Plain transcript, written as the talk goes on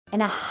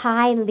in a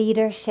high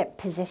leadership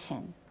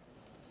position,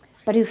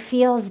 but who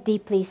feels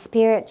deeply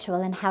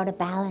spiritual, and how to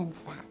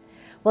balance that.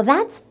 Well,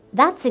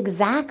 that's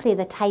exactly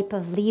the type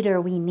of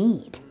leader we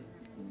need.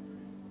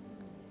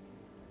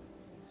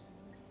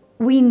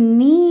 We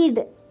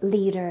need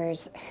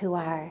leaders who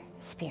are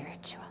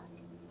spiritual.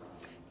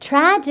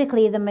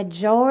 Tragically, the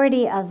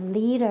majority of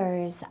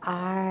leaders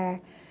are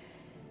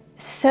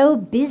so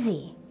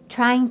busy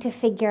trying to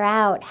figure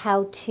out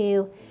how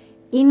to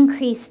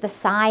increase the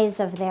size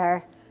of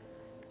their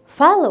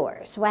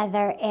followers,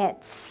 whether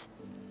it's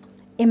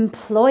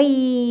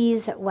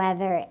employees,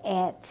 whether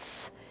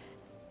it's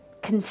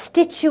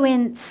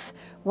constituents,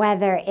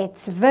 whether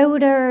it's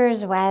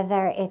voters,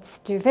 whether it's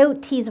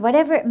devotees,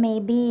 whatever it may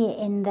be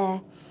in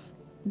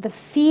the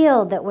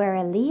field that we're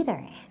a leader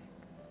in.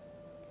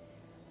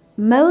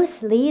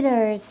 Most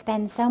leaders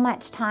spend so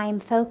much time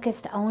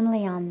focused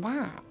only on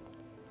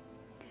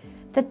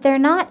that they're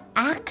not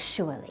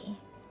actually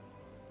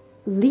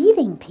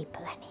leading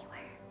people anywhere.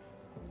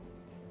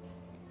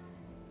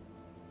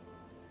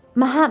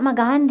 Mahatma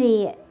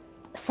Gandhi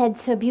said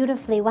so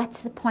beautifully, what's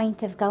the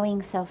point of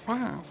going so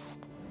fast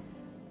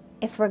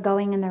if we're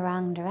going in the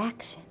wrong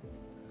direction?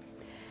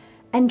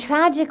 And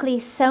tragically,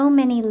 so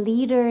many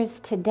leaders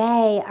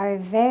today are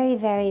very,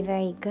 very,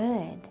 very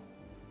good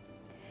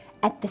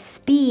at the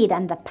speed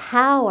and the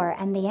power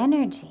and the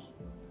energy.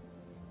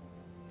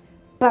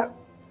 But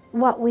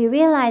what we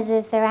realize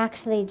is they're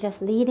actually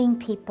just leading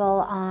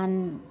people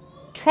on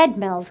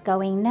treadmills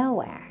going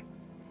nowhere,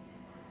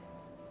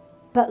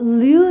 but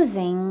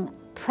losing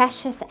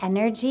precious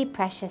energy,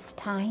 precious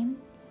time,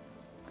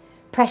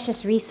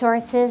 precious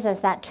resources,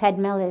 as that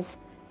treadmill is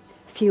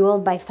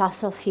fueled by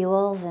fossil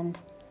fuels and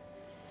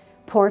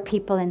poor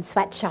people in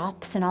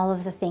sweatshops and all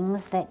of the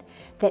things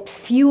that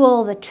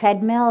fuel the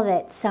treadmill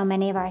that so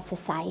many of our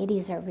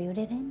societies are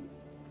rooted in.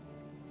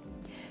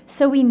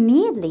 So we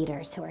need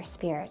leaders who are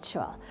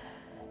spiritual.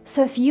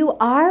 So if you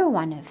are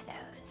one of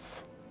those,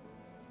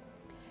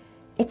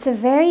 it's a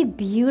very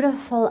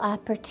beautiful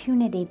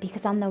opportunity,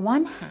 because on the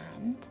one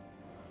hand,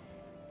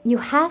 you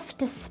have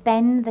to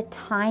spend the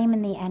time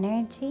and the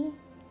energy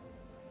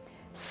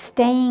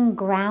staying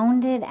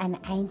grounded and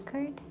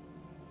anchored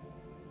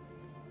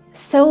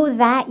so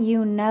that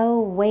you know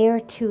where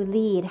to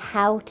lead,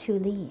 how to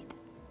lead.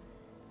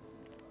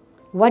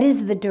 What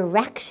is the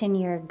direction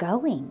you're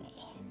going in?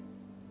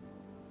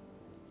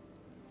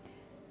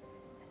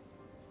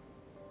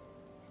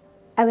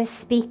 I was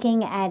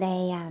speaking at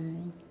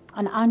an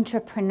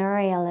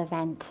entrepreneurial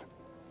event,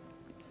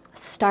 a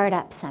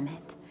startup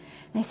summit.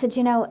 And I said,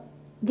 you know,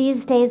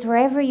 these days,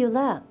 wherever you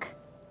look,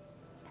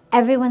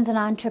 everyone's an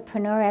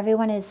entrepreneur,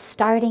 everyone is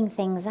starting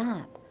things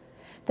up.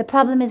 The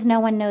problem is no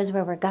one knows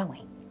where we're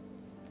going.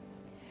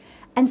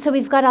 And so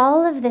we've got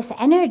all of this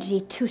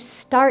energy to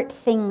start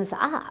things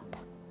up.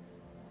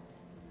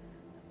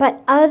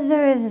 But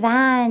other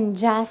than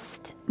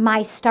just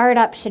my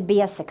startup should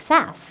be a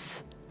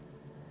success,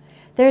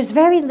 there's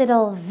very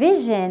little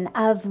vision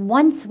of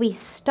once we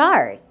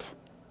start,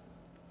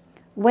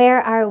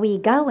 where are we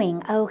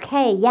going?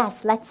 Okay,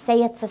 yes, let's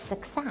say it's a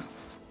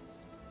success.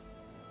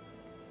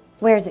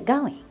 Where's it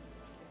going?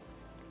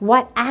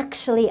 What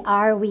actually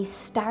are we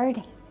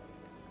starting?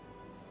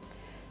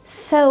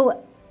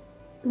 So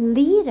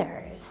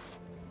leaders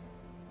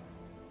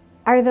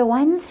are the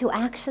ones who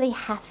actually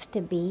have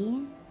to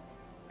be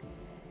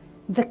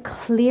the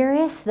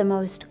clearest, the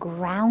most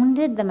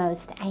grounded, the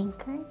most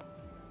anchored,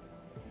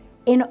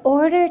 in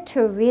order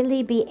to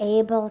really be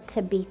able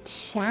to be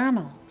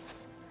channels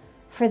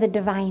for the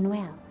divine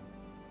will.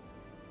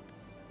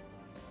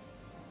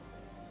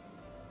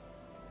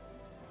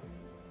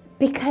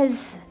 Because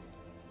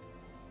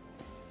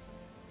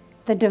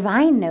the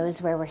divine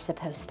knows where we're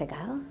supposed to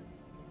go.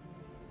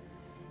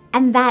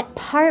 And that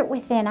part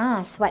within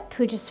us, what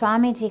Pujya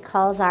Swamiji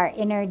calls our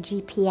inner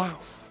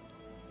GPS,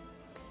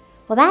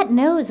 well, that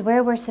knows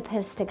where we're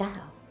supposed to go.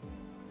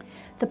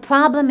 The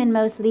problem in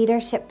most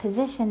leadership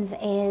positions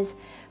is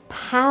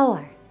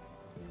power,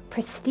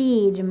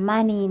 prestige,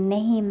 money,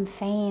 name,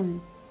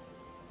 fame.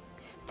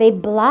 They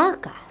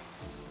block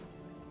us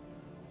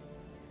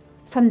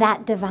from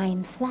that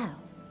divine flow.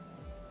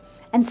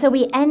 And so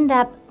we end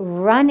up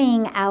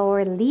running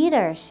our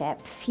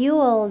leadership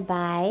fueled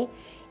by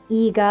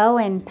ego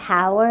and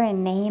power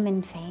and name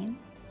and fame.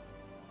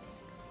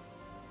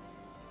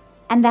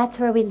 And that's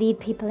where we lead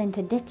people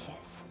into ditches.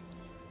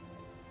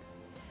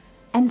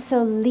 And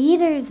so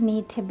leaders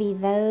need to be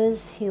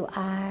those who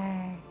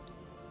are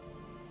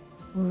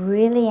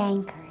really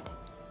anchored,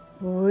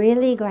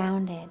 really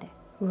grounded,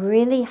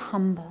 really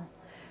humble,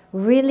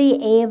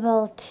 really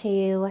able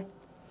to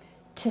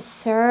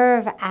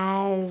serve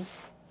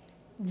as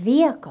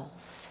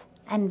vehicles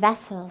and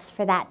vessels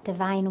for that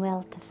divine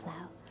will to flow.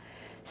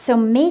 So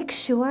make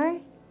sure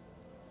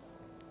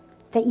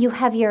that you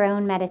have your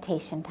own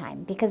meditation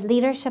time, because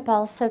leadership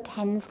also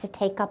tends to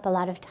take up a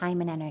lot of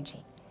time and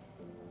energy.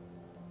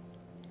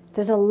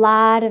 There's a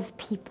lot of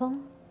people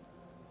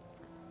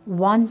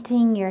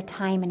wanting your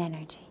time and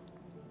energy.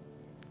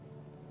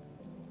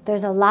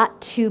 There's a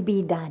lot to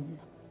be done.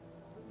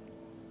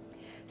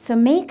 So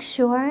make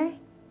sure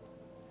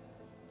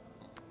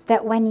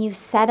that when you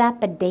set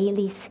up a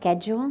daily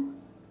schedule,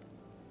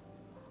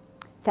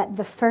 that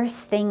the first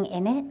thing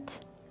in it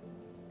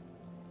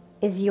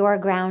is your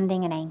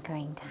grounding and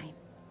anchoring time.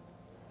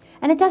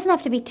 And it doesn't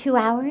have to be 2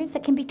 hours,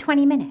 it can be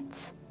 20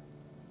 minutes.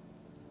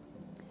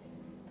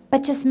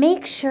 But just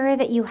make sure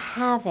that you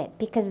have it,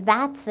 because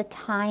that's the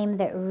time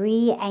that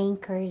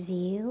re-anchors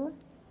you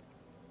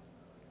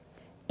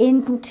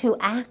into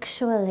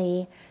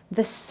actually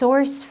the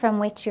source from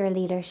which your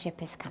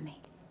leadership is coming.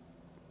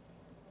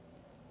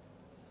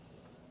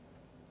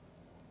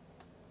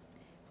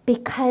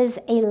 Because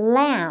a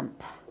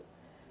lamp,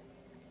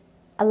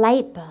 a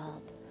light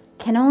bulb,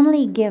 can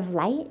only give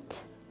light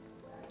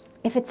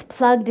if it's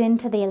plugged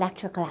into the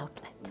electrical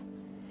outlet.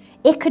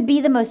 It could be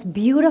the most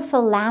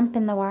beautiful lamp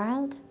in the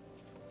world,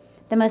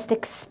 the most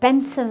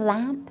expensive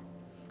lamp,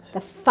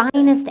 the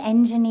finest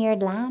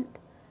engineered lamp,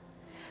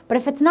 but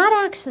if it's not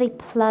actually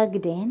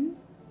plugged in,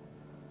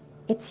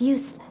 it's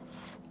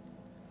useless.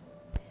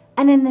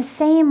 And in the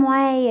same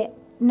way,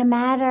 no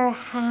matter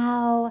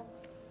how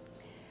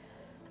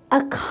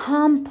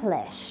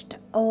accomplished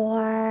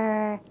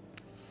or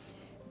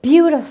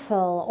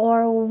beautiful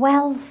or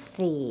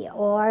wealthy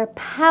or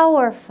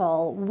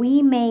powerful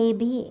we may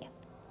be,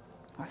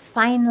 or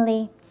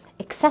finely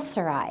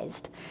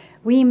accessorized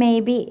we may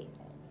be,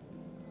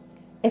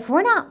 if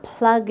we're not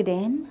plugged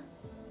in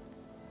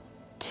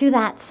to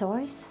that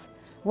source,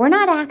 we're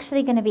not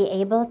actually going to be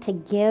able to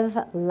give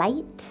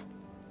light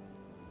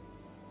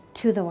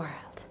to the world.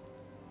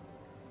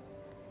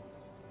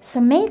 So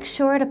make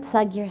sure to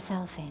plug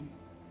yourself in.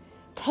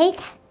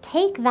 Take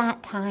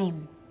that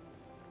time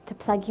to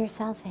plug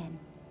yourself in.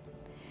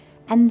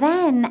 And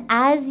then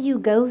as you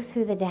go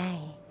through the day,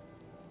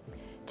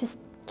 just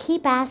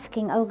keep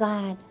asking, oh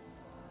God,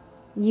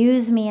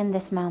 use me in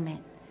this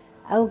moment.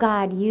 Oh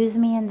God, use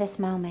me in this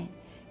moment.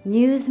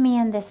 Use me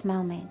in this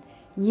moment.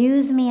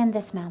 Use me in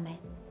this moment.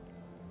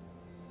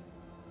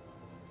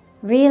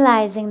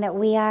 Realizing that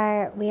we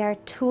are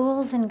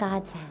tools in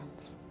God's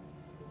hands.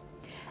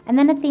 And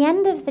then at the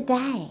end of the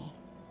day,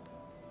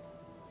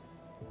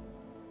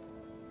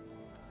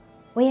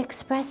 we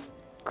express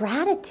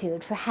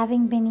gratitude for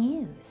having been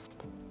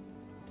used.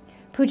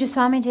 Pujya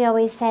Swamiji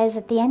always says,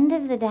 at the end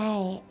of the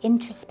day,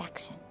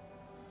 introspection.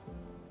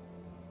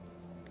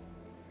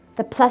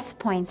 The plus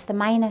points, the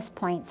minus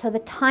points. So the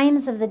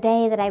times of the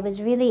day that I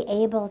was really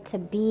able to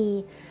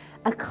be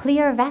a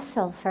clear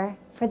vessel for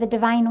the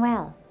divine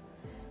will.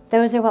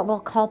 Those are what we'll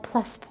call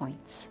plus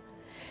points.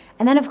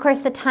 And then, of course,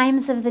 the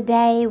times of the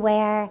day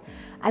where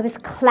I was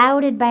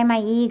clouded by my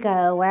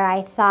ego, where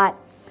I thought,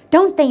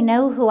 don't they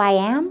know who I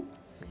am?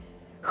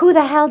 Who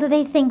the hell do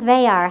they think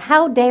they are?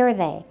 How dare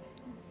they?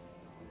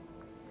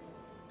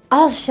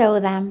 I'll show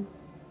them.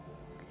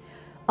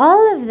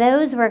 All of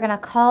those we're going to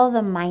call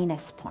the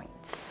minus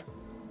points.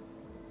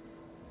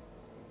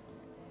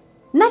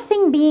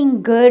 Nothing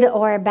being good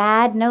or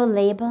bad, no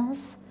labels,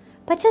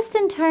 but just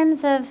in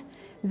terms of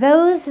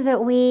those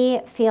that we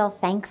feel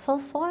thankful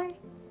for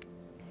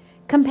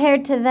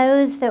compared to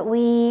those that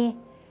we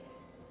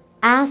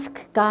ask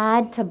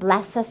God to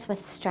bless us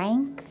with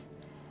strength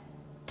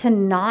to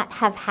not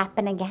have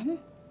happen again.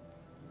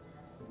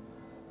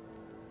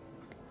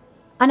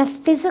 On a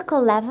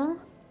physical level,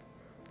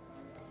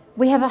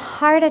 we have a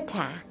heart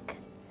attack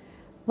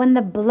when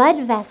the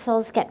blood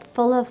vessels get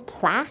full of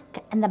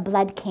plaque and the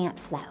blood can't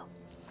flow.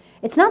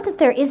 It's not that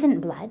there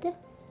isn't blood.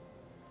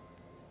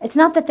 It's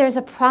not that there's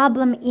a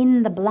problem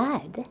in the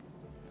blood.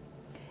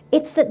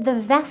 It's that the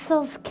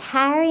vessels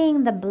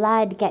carrying the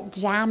blood get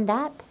jammed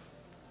up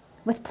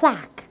with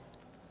plaque.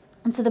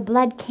 And so the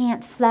blood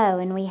can't flow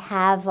and we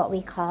have what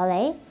we call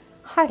a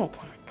heart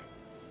attack.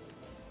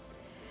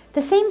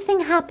 The same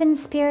thing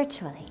happens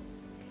spiritually.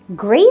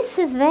 Grace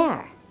is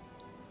there.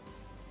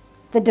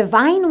 The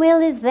divine will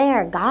is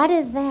there. God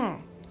is there.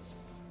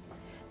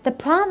 The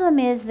problem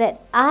is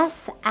that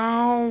us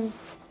as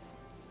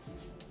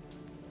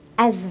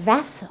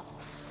vessels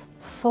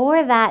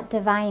for that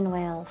divine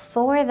will,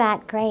 for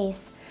that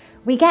grace,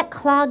 we get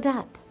clogged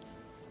up.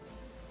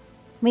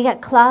 We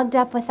get clogged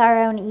up with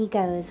our own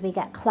egos. We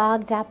get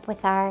clogged up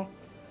with our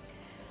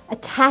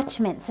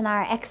attachments and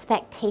our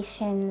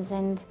expectations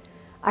and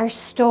our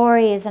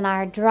stories and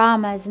our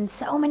dramas and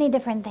so many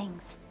different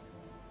things.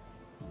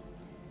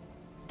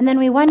 And then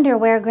we wonder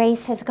where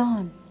grace has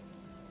gone.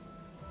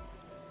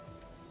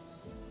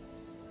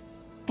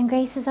 And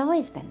grace has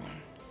always been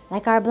there,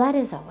 like our blood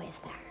is always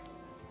there.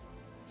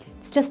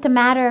 It's just a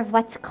matter of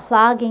what's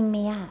clogging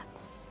me up.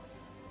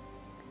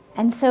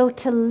 And so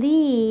to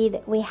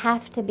lead, we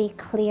have to be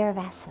clear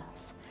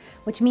vessels,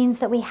 which means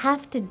that we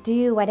have to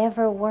do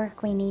whatever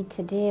work we need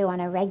to do on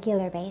a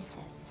regular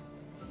basis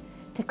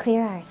to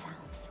clear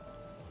ourselves.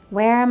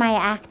 Where am I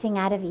acting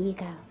out of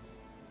ego?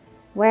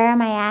 Where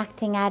am I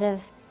acting out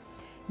of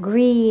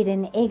greed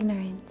and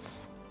ignorance,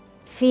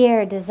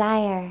 fear,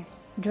 desire,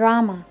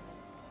 drama,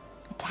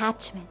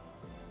 attachment?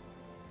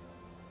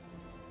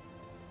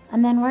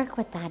 And then work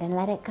with that and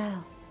let it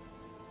go,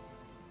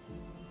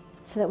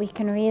 so that we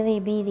can really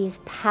be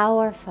these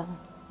powerful,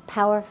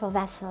 powerful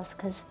vessels,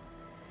 because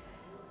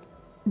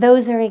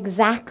those are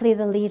exactly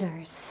the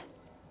leaders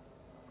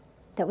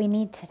that we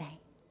need today.